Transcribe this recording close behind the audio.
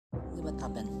What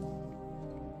happened?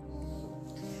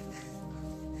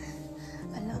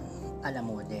 Alam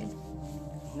mo, Del,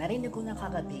 narinig ko na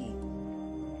kagabi.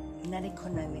 Narinig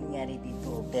ko na nangyari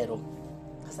dito, pero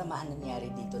kasamahan nangyari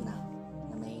dito na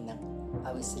may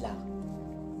nag-away sila.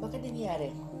 Bakit nangyari?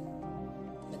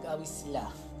 Nag-away sila.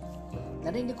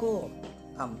 Narinig ko,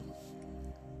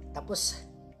 tapos,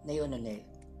 na yun, Nel,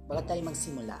 bago tayo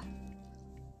magsimula,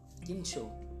 Kim Chu,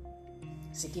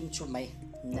 si Kim Chu may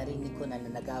narinig ko na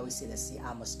nag-away sila si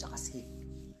Amos tsaka si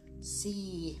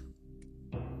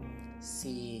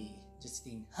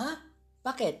Justine. Ha?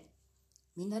 Bakit?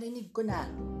 May narinig ko na.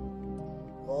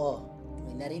 Oo,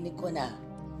 may narinig ko na.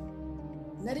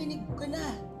 Narinig ko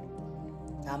na.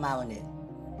 Tama, Nel.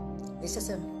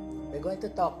 We're going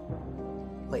to talk.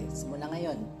 Hoy, simula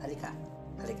ngayon. Halika.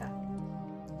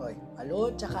 Hoy, alo,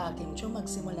 tsaka Kim Chu,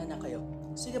 magsimula na kayo.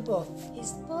 Sige po.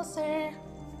 Yes po, sir.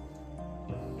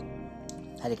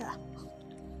 Halika.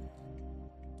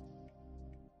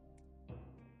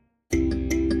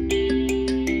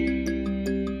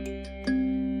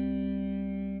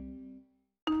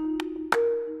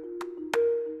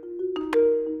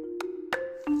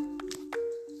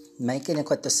 May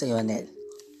kinakwento sa iyo, Nel.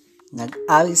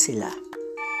 Nag-away sila.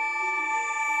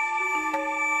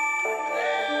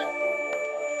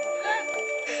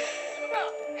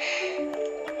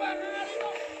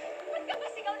 Ba't ka ba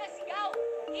sigaw na sigaw?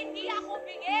 Hindi ako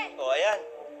bingi! O ayan,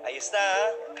 ayos na ha.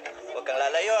 Huwag kang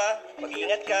lalayo ha.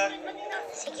 Mag-iingat ka.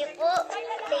 Sige po.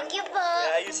 Thank you po.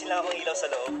 Ayusin lang akong ilaw sa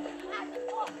loob.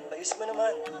 Ayusin mo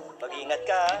naman. Mag-iingat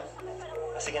ka ha.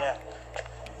 Sige na.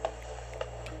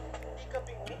 Hindi ka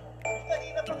bingi?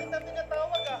 Kanina pa kita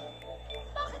pinatawag ha.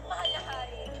 Bakit mahal na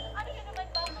hari? Ano yun naman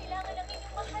ba? Kailangan ng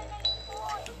inyong mahal na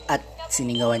lingkod. At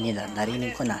siningawan nila,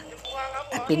 narinig ko na.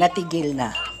 At pinatigil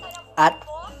na. At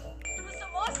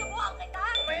Subuhan kita!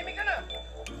 Tumahimik ka na.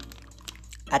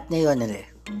 At ngayon, Nel,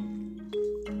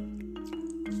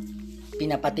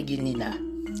 pinapatigil nila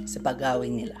sa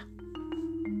pag-away nila.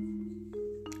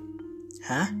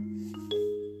 Ha?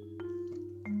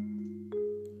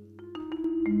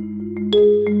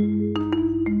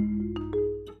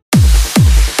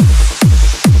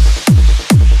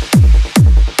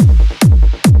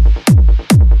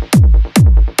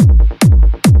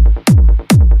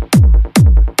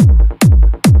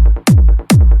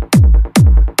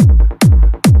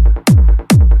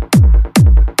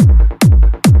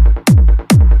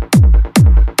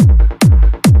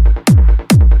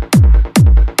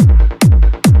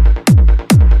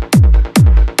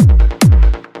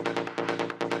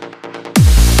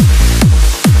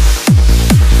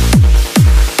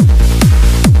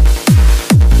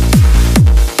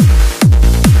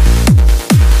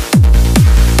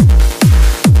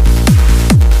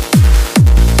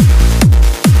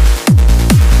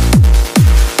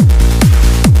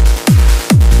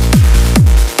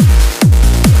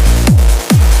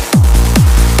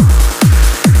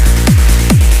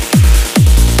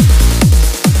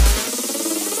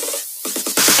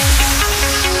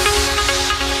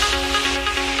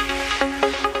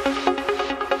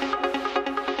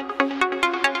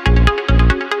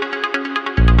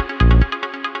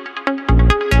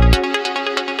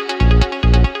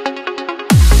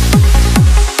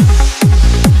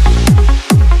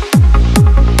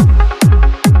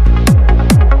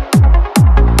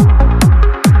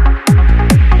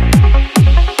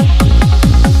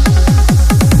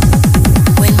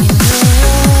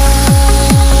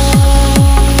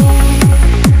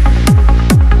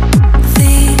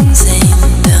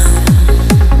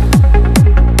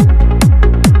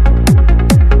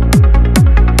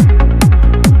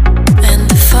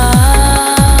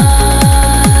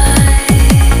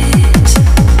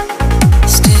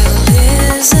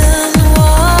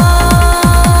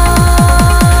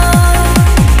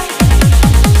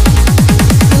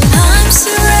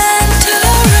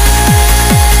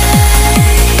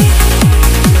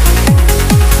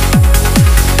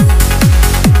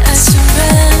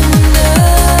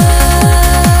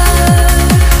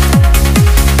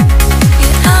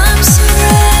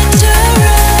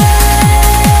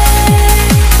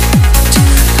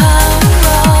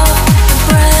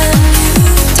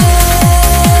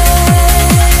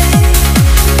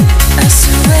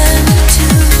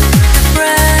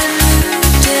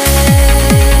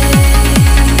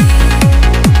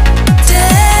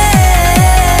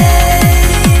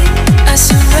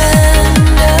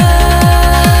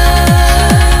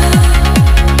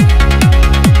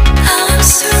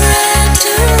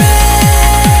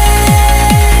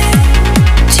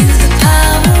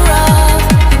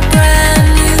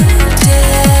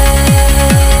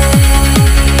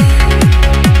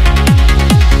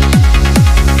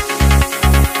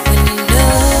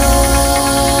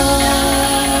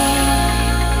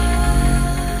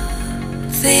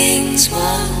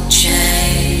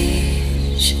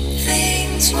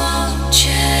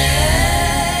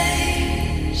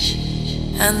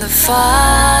 and the fight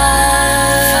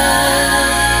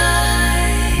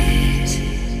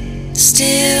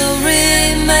still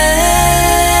remains.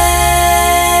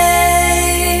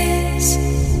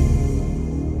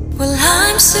 Well,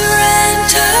 I'm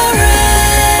surrendering.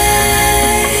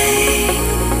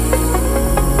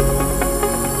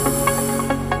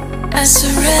 I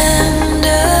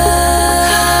surrender.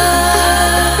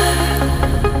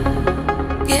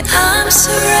 Yeah, I'm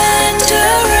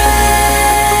surrendering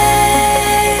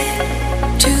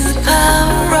to the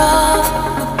power of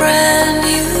a brand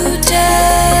new day.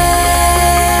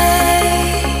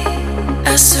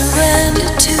 I surrender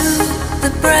to the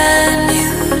brand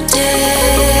new day.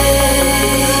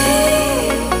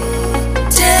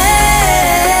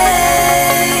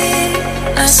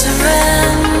 I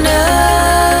surrender.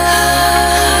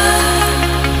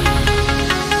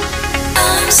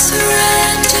 I'm surrendering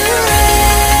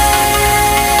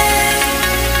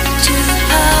to the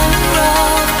power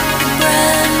of a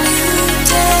brand new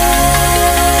day.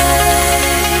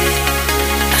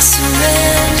 I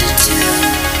surrender to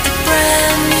the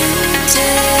brand new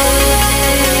day.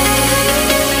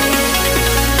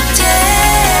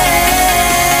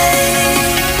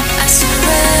 I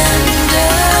surrender.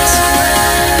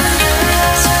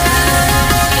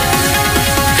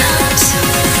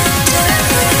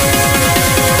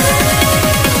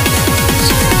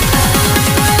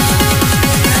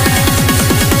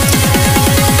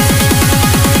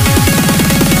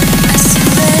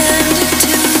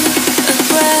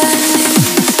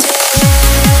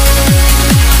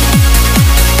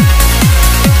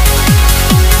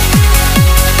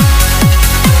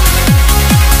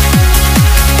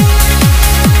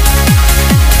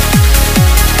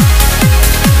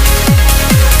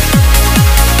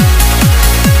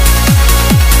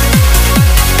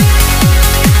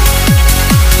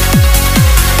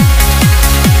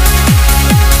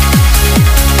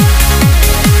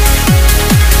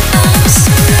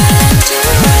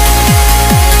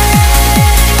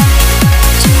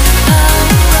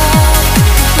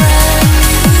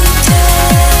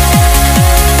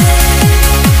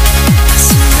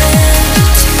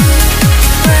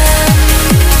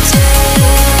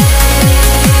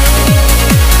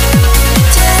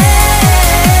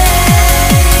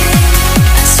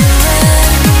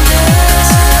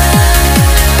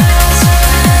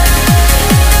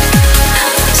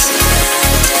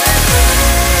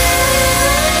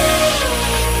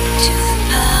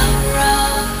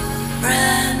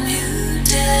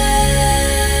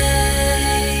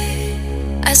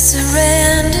 I'm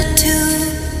surrender to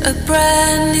a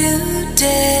brand new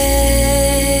day.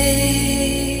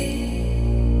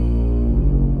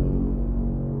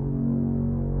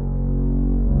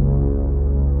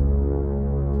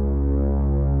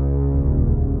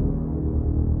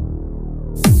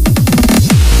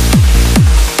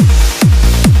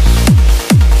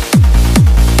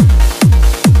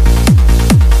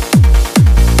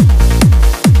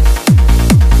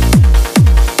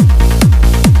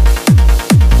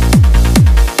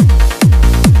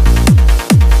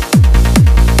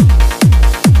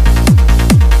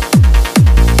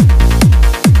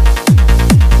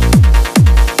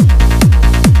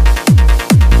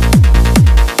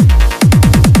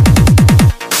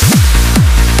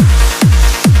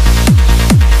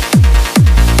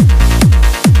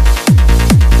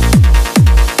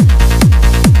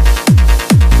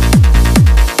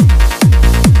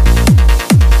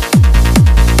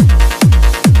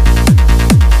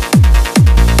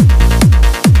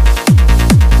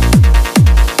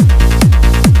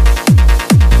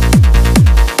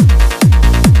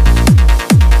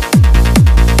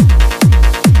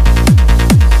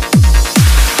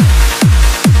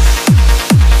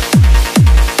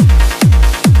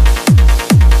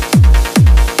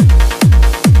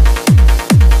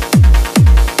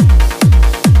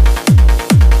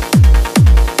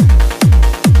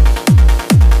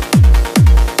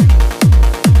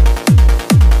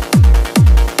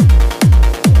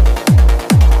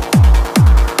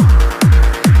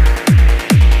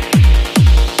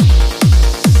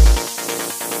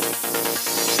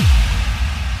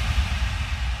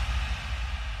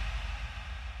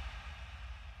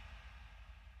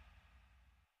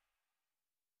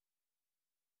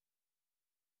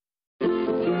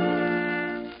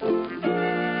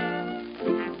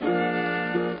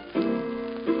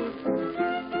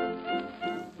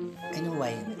 Ano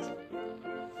why?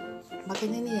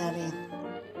 Bakit nangyayari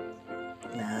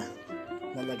na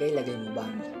nalagay-lagay mo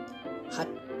bang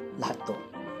lahat to?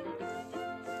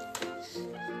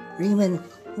 Raymond,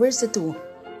 where's the two?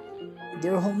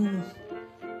 They're home.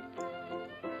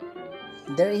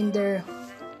 They're in their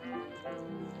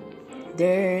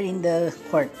They're in the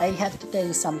court. I have to tell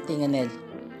you something, Anel.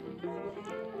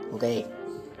 Okay.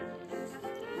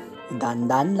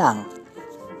 Dandan lang.